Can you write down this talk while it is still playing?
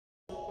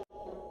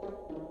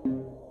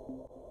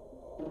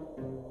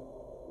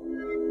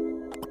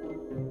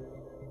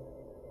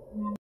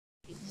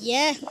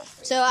Yeah,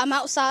 so I'm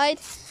outside,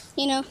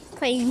 you know,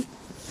 playing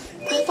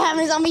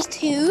Family Zombies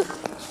 2.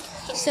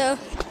 So,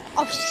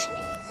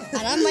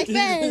 and I'm my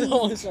friend.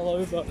 Oh, it's all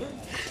over.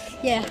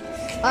 Yeah,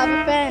 I have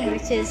a friend,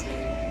 which is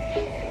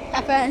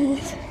a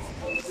friend.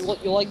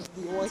 You like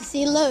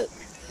See, look.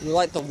 you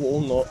like the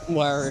walnut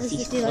where if you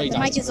See, lay like, the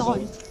down mic to is the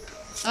on.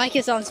 The mic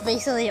is on, so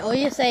basically all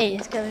you say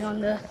is going on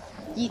the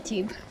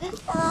YouTube.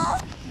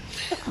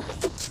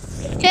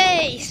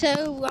 Okay,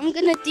 so I'm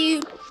gonna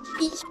do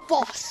each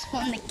boss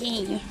on the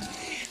game.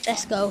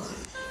 Let's go.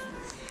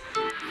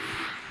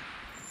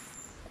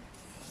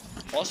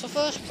 What's the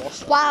first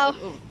boss? Wow.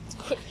 Oh,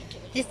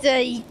 It's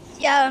I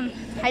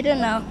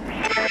don't know.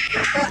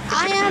 But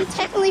I am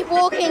technically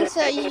walking,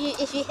 so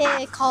if you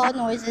hear car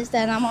noises,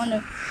 then I'm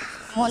walking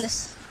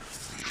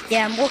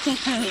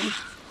home.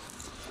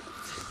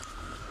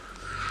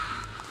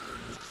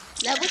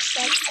 Level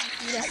 7.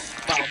 Yeah.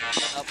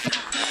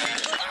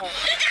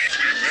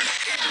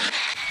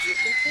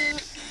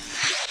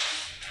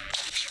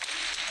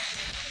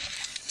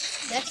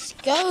 Let's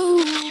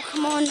go.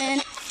 Come on,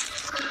 man.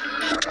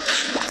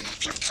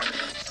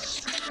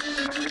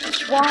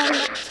 One.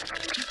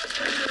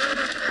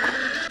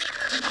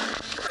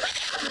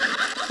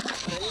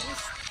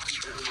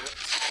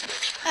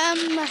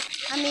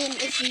 I mean,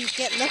 if you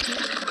get lucky.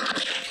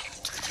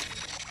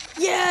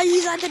 Yeah,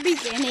 he's at the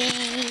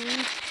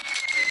beginning.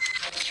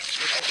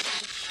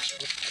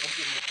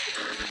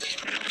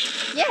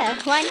 Yeah,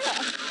 why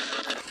not?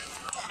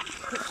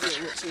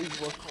 you're literally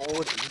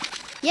recording.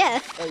 Yeah.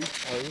 Recording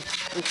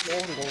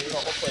and you're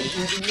not uploading.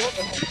 You're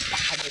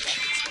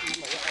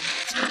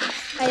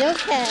I don't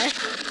care.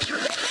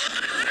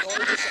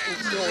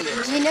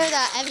 You know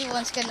that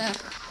everyone's gonna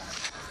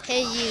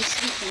hear you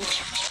speaking.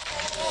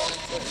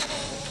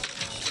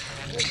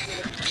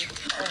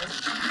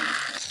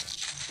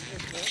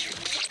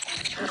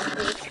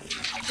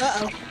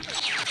 Uh-oh.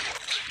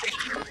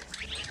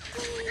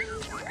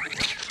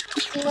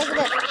 See, look at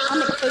it.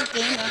 I'm a pro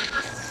gamer.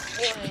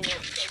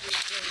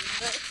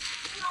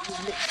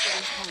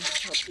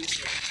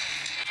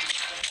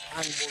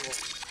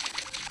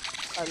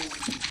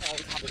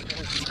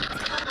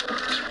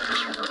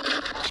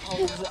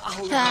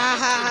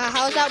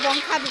 How's that one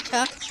cabbage,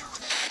 huh?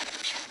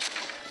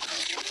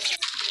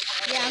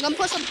 Yeah, I'm gonna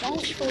put some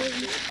bonk for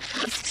you.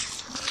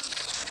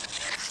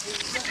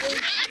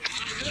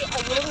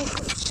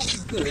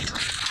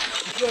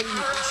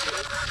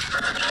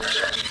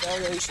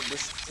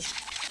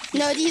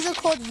 No, these are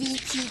called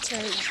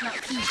repeaters,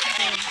 not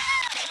peaters.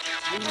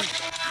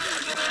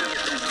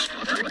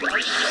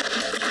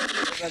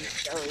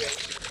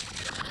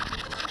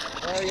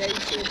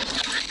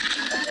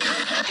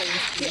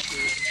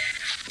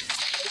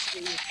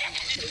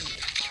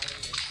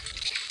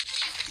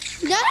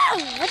 No!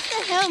 What the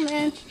hell,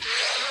 man?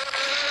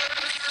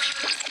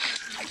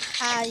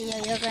 Ah,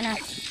 yeah, you're gonna...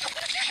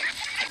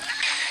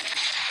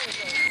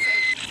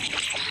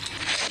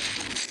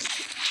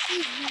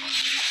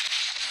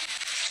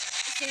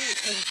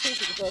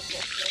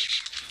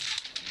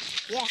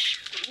 Yeah,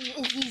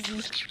 it's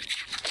easy.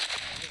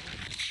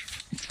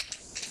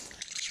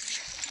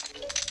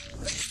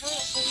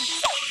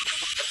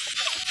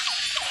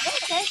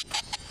 Okay.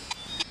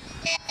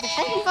 The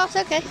second boss,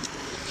 okay. And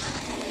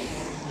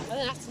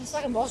then after the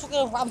second boss, we're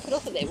going to ramp it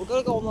up a bit. We're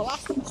going to go on the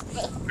last boss.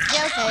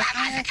 Yeah,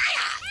 okay.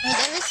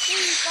 There is 3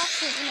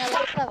 bosses in the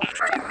last level.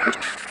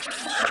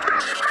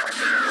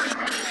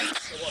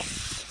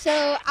 So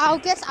I'll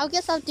do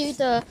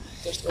the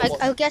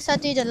I'll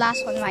do the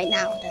last one right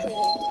now then.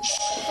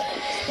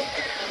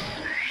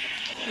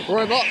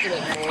 We're about to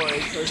get more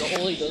because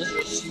all he does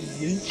is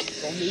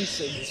yeet on these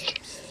things.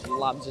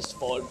 Labs is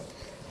fun.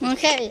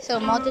 Okay, so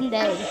modern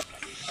day.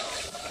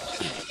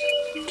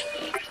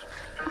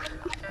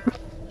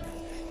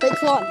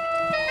 Which one?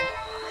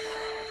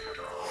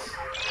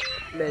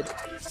 Mid.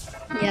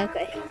 Yeah,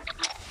 okay.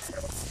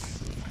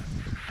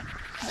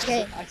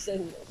 Okay. I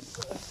said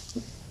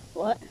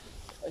What?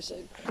 I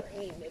said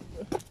mid.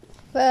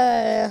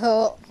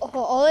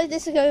 All of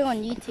this is going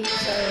on YouTube,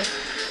 so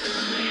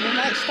we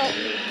might stop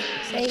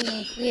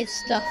saying weird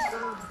stuff.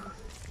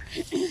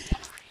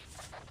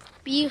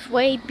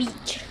 Beefway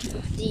Beach.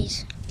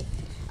 These.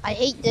 I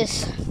hate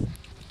this.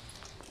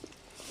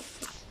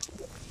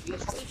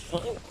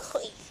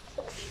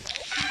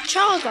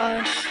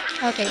 Chaga.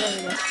 Okay, there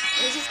we go.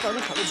 This is going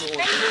to come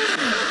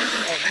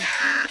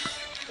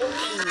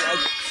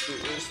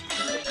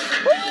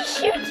What are you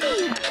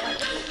shooting?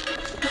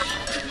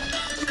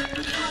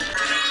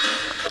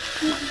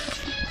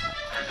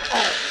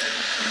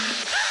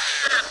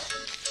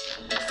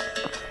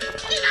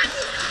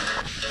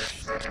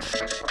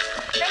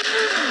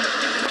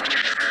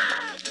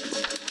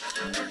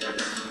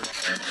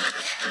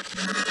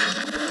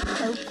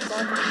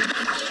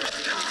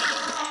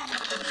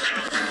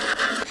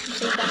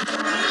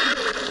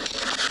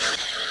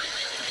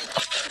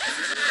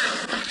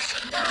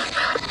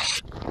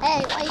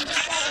 Hey, why are you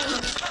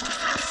saying?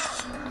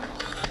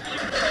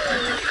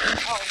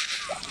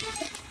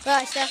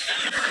 Right, Steph.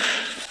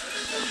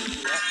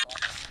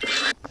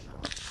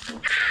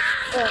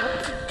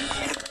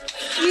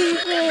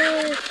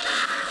 Stupid.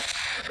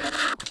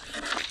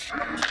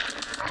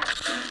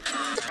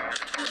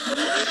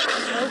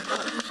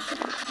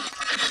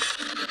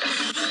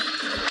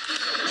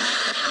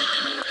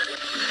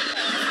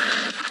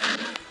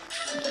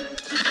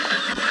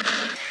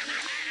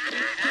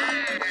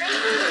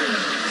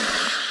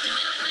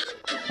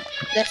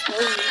 Let's go.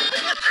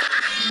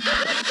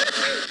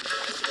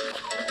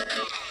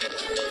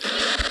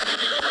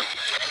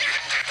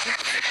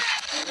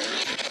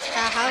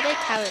 How are they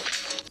carrots?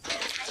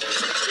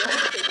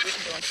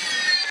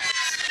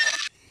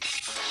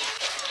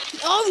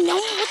 Oh no,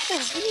 what the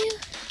hell?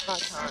 I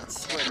can't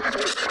swim. I'm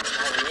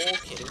walking.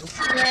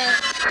 Yeah.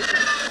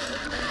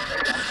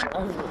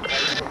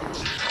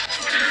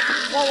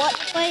 Well, what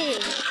you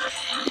playing?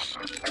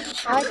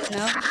 I don't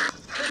know.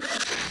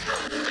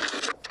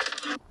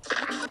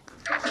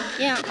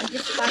 Yeah, I'm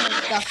just spamming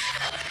stuff.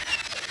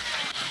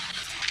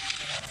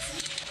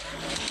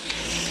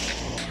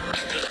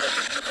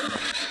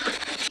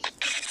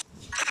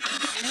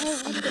 No,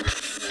 what the...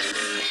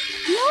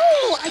 No,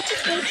 I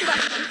just went to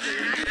that.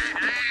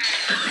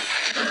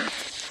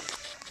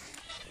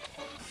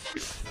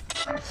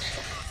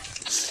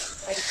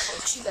 Hey,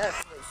 coach, you there,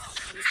 please?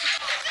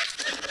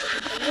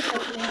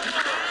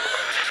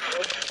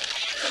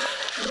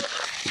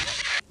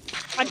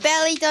 I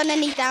barely done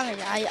any damage.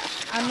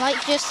 I'm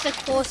like just a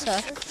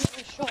quarter.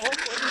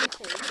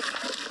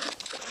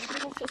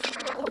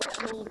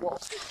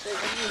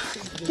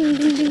 Ding,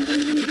 ding, ding, ding,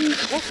 ding, ding.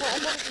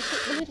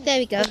 There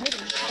we go.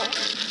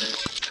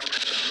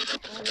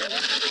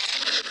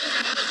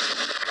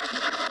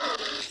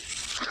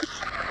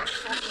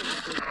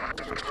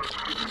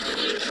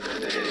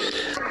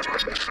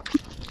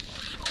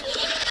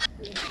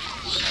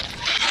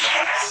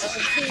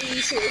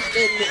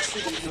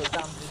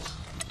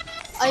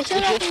 I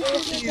should have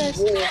included this.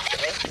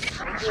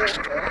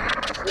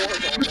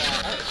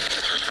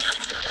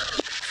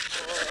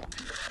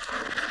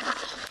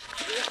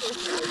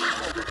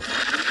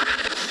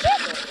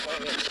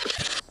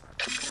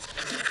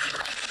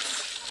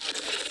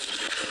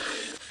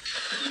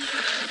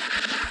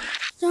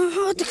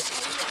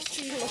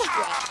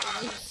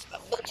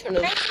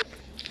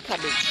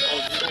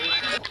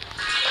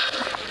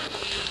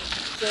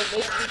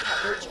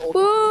 Oh,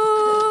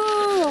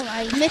 oh,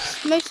 I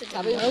missed most of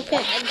them.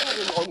 Okay.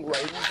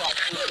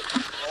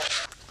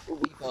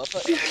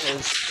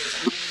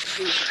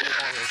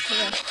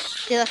 Yeah.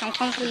 Feel like I'm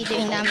constantly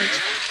doing damage.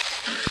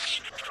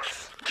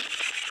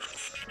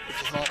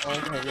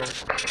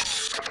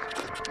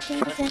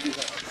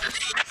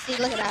 See,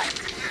 look at that.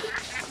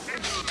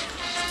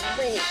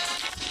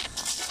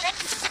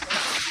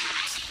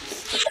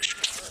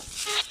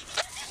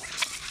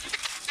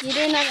 You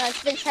do know that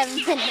it's been 7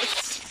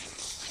 minutes.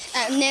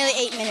 Nearly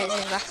 8 minutes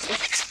of last week.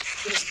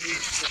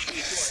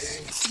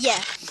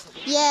 Yeah.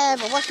 Yeah,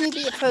 but watch me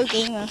be a pro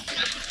gamer.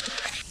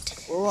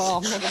 Well,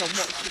 I'm not going to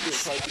watch you be a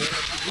pro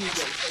gamer.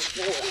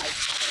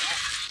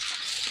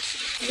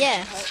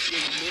 Yeah.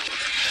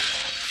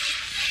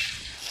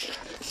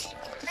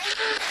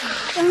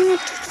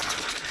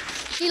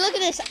 See, look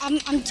at this. I'm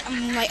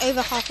like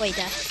over halfway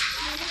there.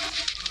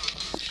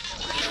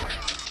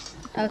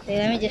 Okay,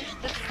 let me just.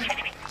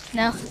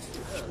 No.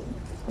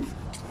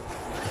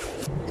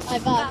 I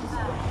bought.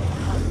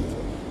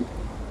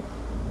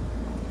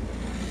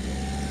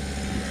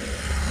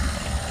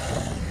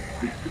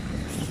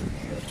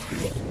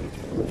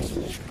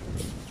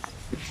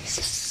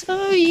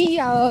 So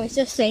yeah, I was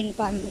just saying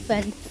by my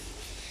friend.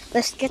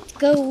 Let's get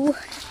go.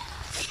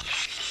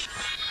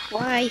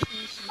 Why?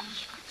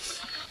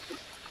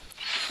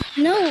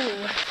 No.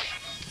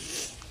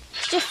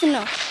 It's just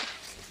enough.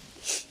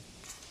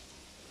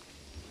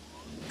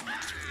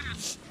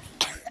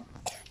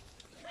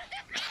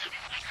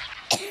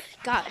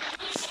 God.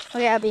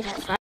 Okay, I'll be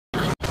back.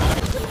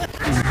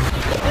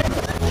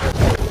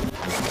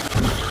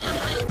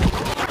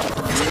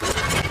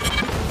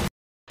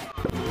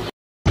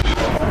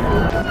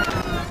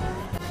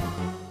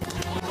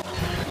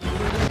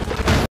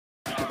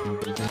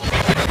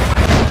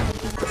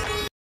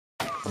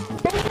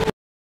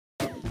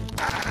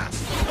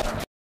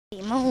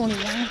 I'm only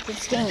young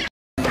this game.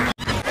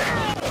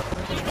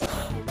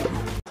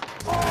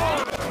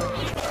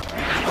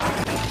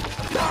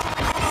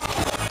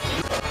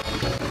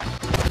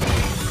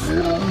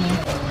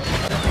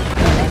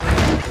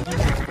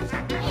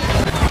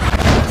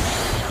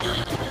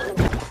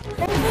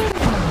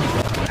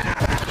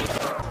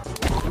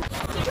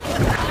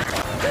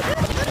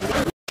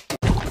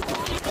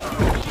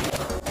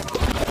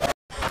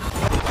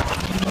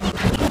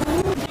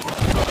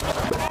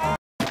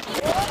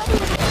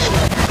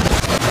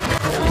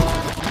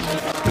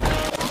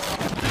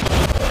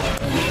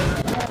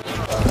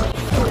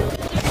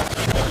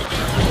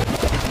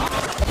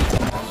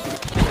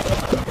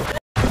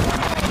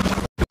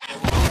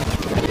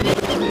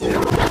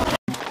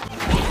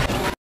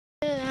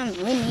 I'm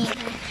winning.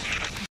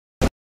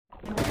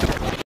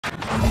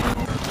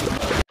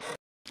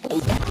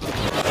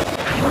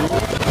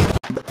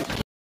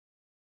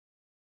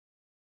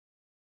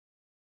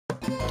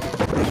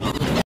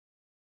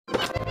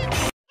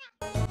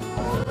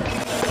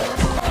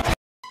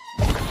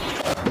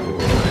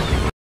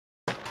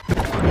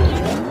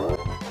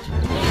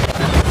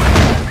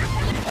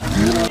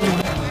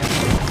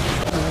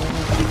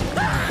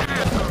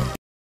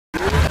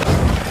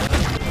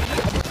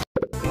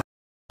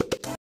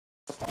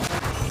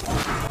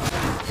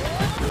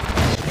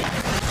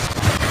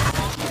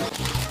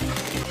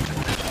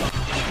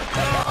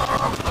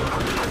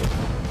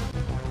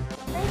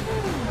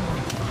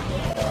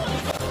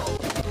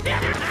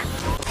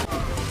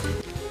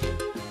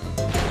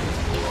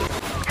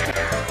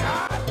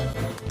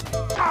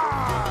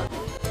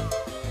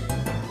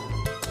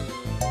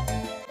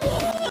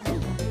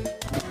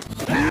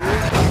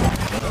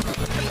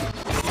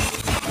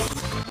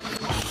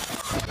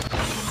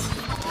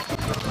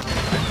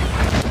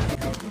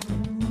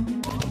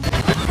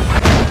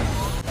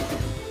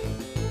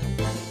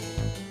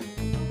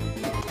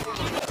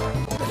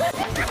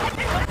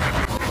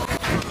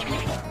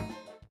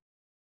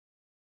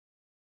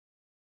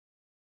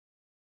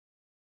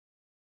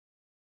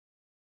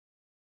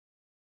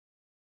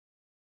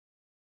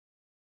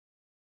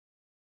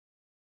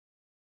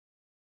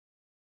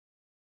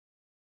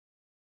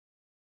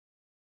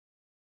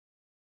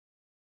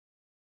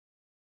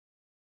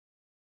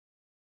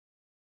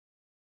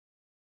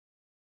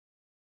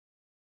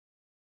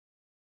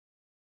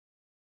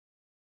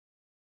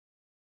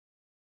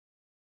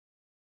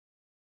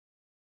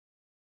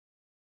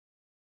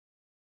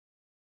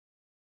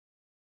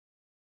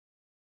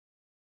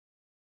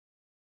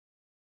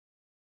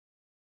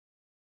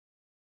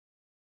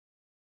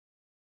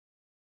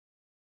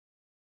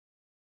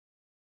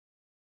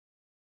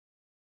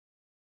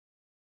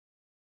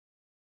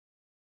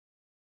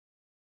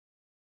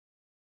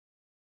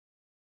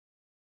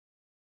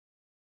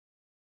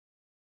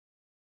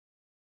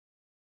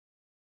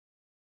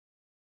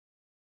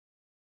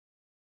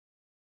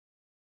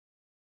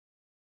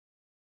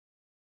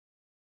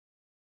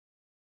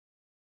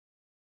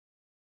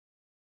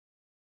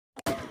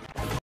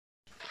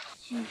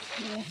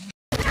 Okay.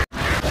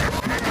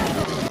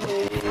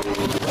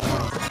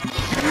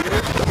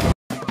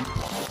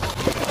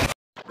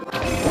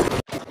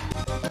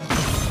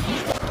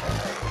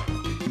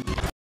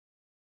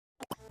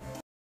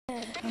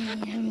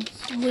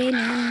 I'm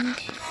winning.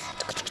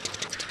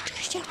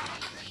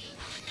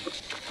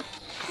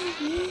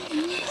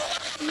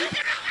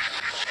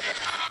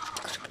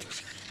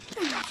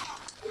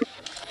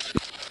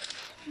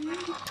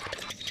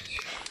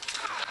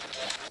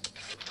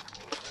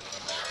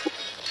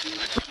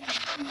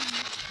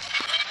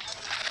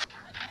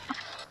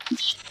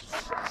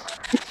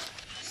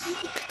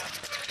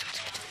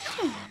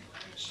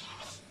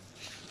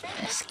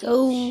 Let's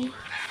go.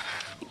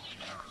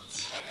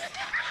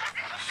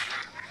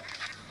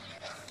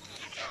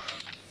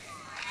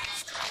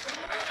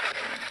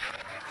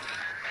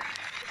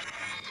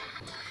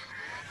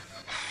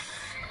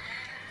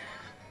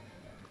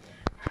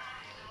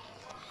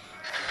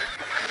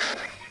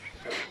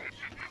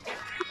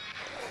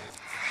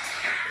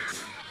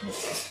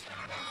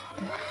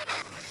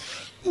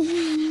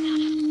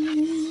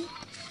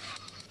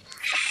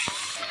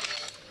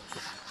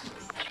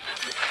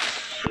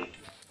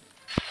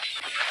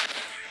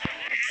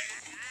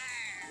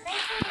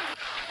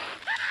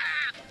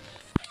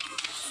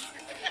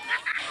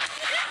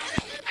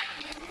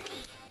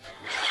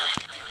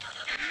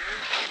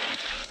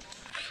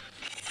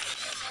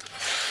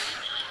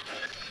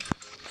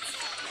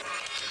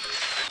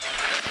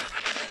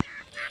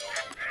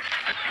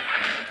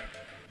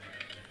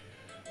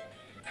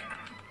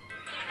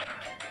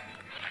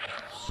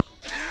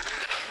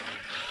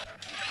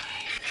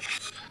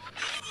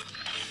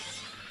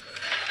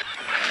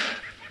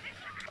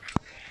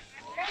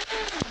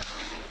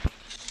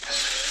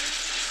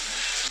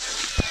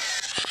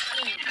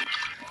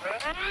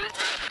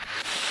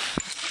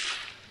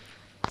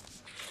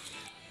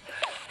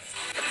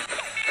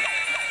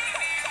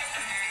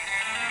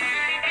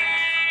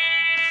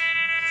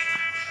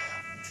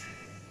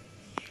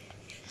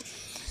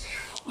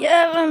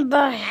 Yeah, I'm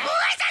back.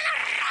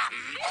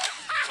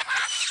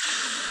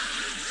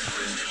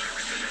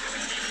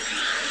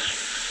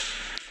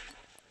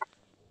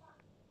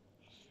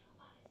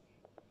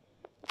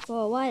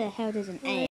 Well, why the hell does an A?